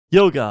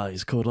Yo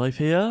guys, Codelife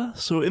here.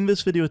 So in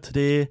this video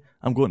today,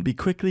 I'm going to be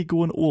quickly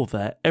going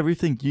over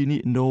everything you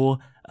need to know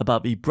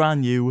about the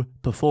brand new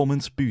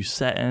performance boost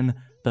setting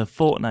that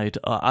Fortnite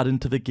are adding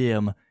to the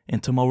game in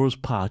tomorrow's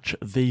patch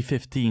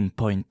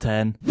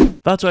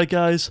v15.10. That's right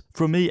guys,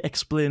 from me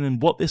explaining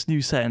what this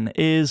new setting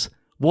is,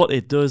 what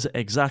it does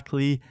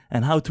exactly,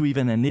 and how to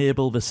even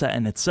enable the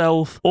setting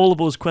itself. All of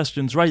those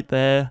questions right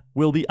there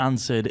will be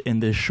answered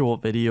in this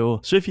short video.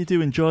 So if you do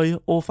enjoy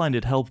or find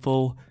it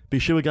helpful, be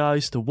sure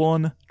guys to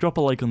 1. Drop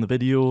a like on the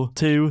video,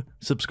 2.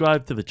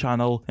 Subscribe to the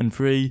channel, and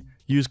 3.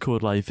 Use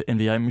Codelife in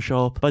the item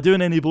shop. By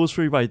doing any of those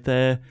 3 right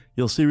there,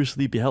 you'll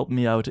seriously be helping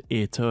me out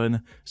a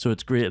ton, so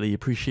it's greatly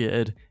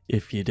appreciated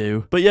if you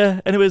do. But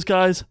yeah, anyways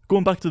guys,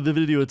 going back to the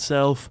video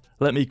itself,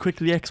 let me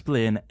quickly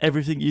explain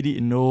everything you need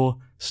to know,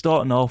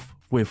 starting off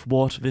with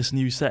what this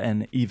new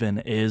setting even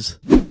is.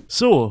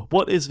 So,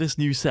 what is this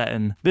new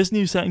setting? This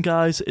new setting,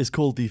 guys, is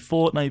called the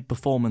Fortnite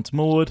Performance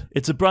Mode.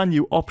 It's a brand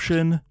new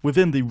option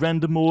within the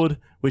render mode,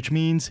 which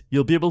means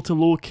you'll be able to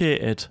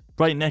locate it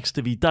right next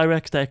to the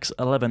DirectX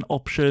 11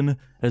 option,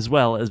 as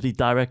well as the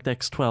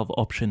DirectX 12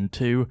 option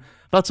too.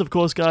 That's of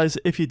course guys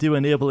if you do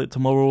enable it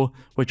tomorrow,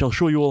 which I'll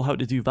show you all how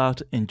to do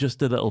that in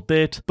just a little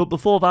bit. But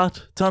before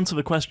that, to answer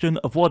the question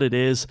of what it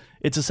is,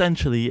 it's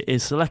essentially a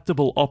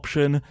selectable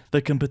option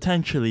that can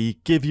potentially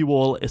give you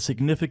all a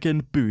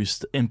significant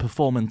boost in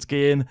performance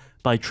gain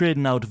by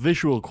trading out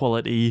visual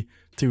quality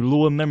to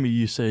lower memory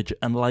usage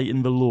and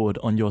lighten the load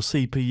on your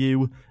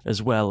CPU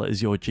as well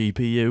as your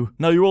GPU.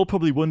 Now you're all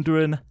probably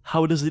wondering,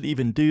 how does it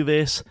even do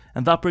this?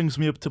 And that brings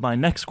me up to my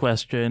next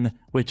question,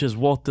 which is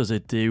what does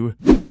it do?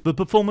 The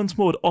performance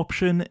mode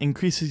option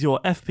increases your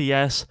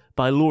FPS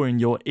by lowering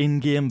your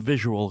in-game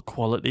visual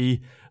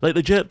quality. Like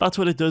legit, that's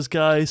what it does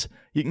guys.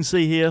 You can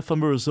see here from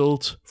the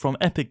results from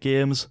Epic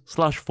Games /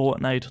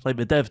 Fortnite, like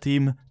the dev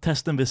team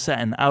testing this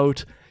setting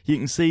out, you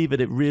can see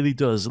that it really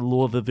does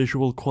lower the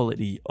visual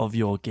quality of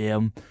your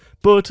game.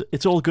 But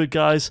it's all good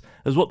guys,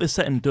 as what this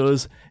setting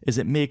does is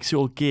it makes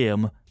your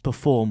game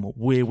perform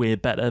way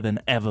better than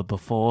ever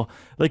before.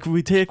 Like if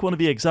we take one of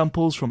the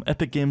examples from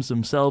Epic Games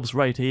themselves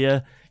right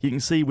here, you can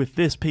see with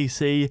this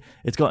PC,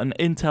 it's got an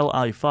Intel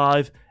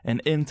i5,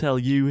 an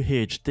Intel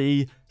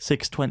UHD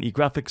 620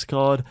 graphics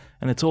card,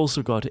 and it's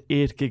also got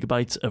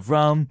 8GB of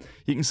RAM.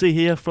 You can see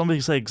here from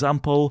this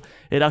example,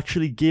 it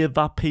actually gave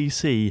that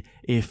PC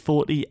a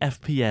 40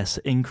 FPS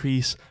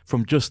increase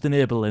from just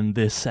enabling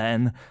this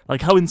setting.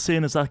 Like how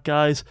insane is that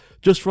guys?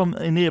 Just from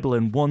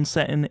enabling one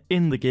setting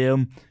in the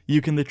game,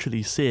 you can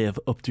literally save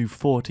up to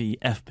 40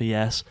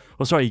 FPS.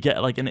 Or sorry, you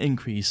get like an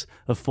increase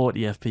of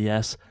 40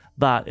 FPS.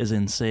 That is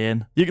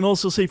insane. You can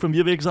also see from the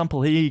other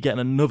example here, you're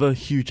getting another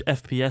huge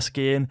FPS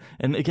gain.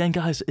 And again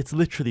guys, it's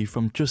literally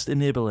from just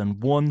enabling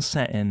one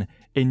setting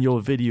in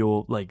your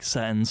video like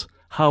settings.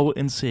 How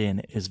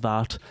insane is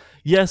that?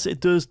 Yes,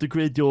 it does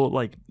degrade your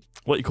like,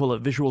 what you call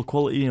it, visual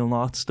quality and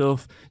all that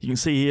stuff. You can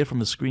see here from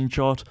the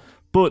screenshot.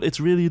 But it's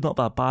really not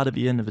that bad at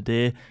the end of the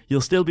day.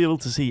 You'll still be able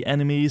to see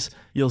enemies,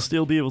 you'll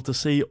still be able to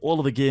see all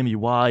of the game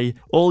UI.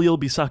 All you'll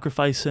be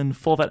sacrificing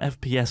for that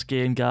FPS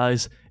gain,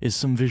 guys, is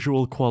some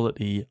visual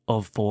quality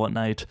of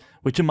Fortnite.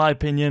 Which in my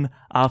opinion,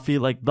 I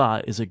feel like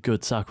that is a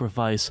good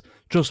sacrifice.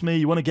 Trust me,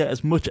 you want to get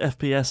as much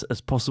FPS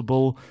as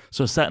possible,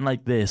 so a setting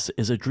like this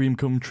is a dream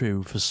come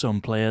true for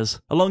some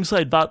players.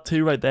 Alongside that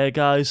too right there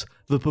guys,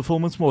 the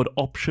performance mode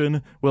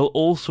option will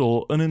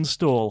also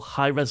uninstall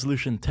high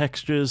resolution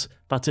textures.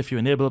 That's if you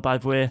enable it by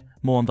the way,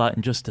 more on that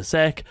in just a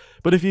sec.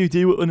 But if you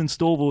do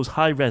uninstall those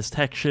high res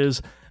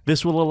textures,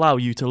 this will allow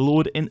you to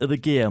load into the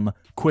game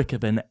quicker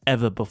than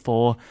ever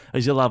before,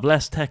 as you'll have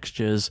less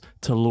textures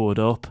to load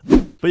up.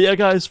 But yeah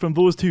guys, from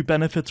those 2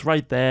 benefits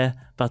right there,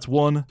 that's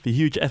 1, the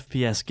huge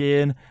FPS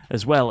gain,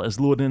 as well as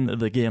loading into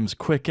the games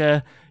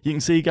quicker. You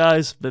can see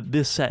guys, that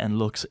this setting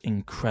looks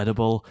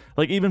incredible.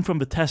 Like even from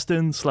the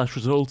testing /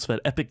 results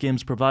that Epic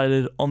Games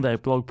provided on their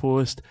blog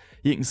post,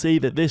 you can see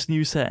that this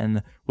new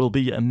setting will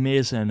be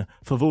amazing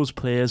for those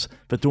players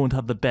that don't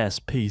have the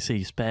best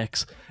PC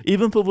specs.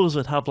 Even for those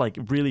that have like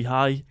really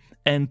high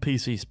end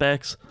PC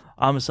specs,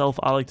 I myself,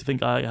 I like to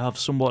think I have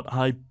somewhat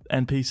high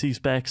end PC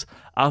specs.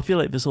 I feel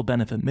like this will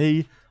benefit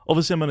me.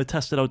 Obviously I'm going to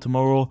test it out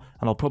tomorrow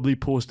and I'll probably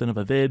post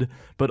another vid,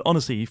 but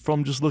honestly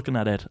from just looking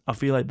at it, I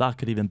feel like that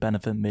could even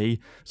benefit me.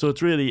 So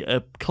it's really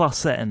a class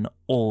setting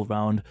all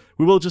round.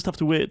 We will just have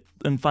to wait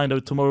and find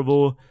out tomorrow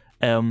though.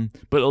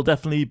 But it'll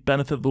definitely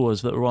benefit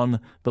those that are on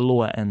the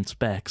lower end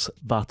specs,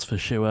 that's for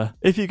sure.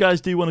 If you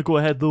guys do want to go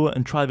ahead though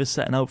and try this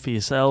setting out for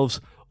yourselves,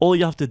 all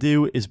you have to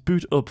do is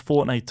boot up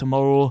Fortnite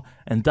tomorrow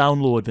and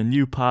download the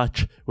new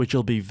patch, which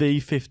will be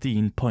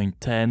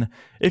v15.10.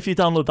 If you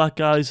download that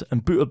guys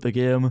and boot up the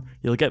game,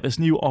 you'll get this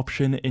new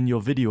option in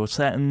your video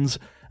settings.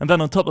 And then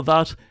on top of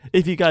that,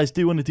 if you guys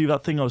do want to do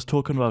that thing I was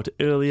talking about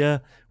earlier,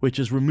 which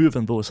is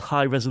removing those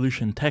high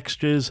resolution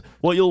textures,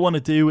 what you'll want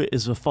to do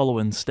is the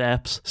following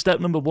steps. Step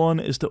number 1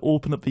 is to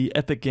open up the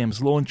Epic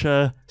Games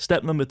launcher.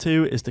 Step number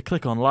 2 is to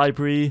click on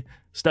library.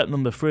 Step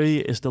number 3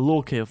 is to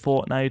locate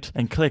Fortnite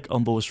and click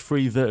on those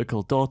 3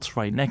 vertical dots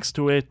right next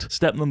to it.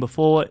 Step number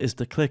 4 is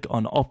to click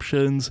on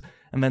options.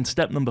 And then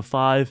step number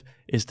 5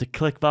 is to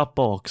click that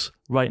box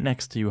right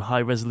next to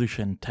high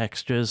resolution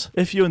textures.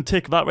 If you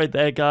untick that right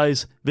there,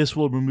 guys, this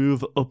will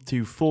remove up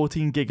to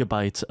 14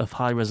 gigabytes of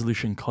high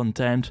resolution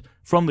content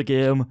from the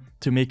game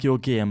to make your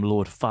game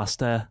load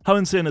faster. How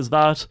insane is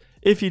that?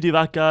 If you do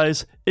that,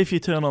 guys, if you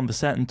turn on the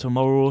setting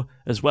tomorrow,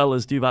 as well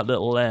as do that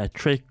little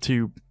trick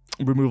to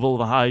remove all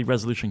the high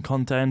resolution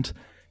content,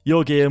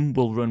 your game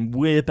will run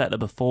way better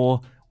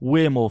before,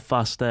 way more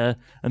faster,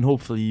 and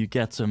hopefully you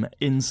get some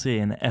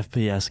insane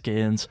FPS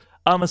gains.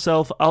 I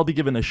myself, I'll be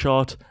giving it a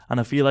shot, and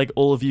I feel like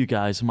all of you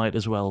guys might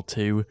as well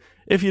too.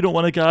 If you don't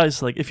want to,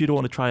 guys, if you don't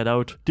want to try it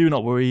out, do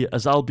not worry,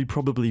 as I'll be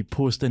probably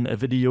posting a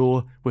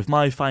video with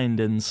my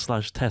findings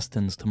 /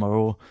 testings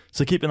tomorrow,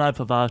 so keep an eye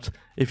for that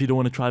if you don't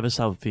want to try this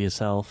out for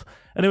yourself.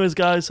 Anyways,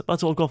 guys,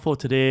 that's all I've got for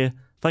today.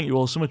 Thank you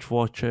all so much for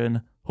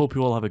watching. Hope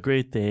you all have a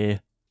great day.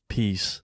 Peace.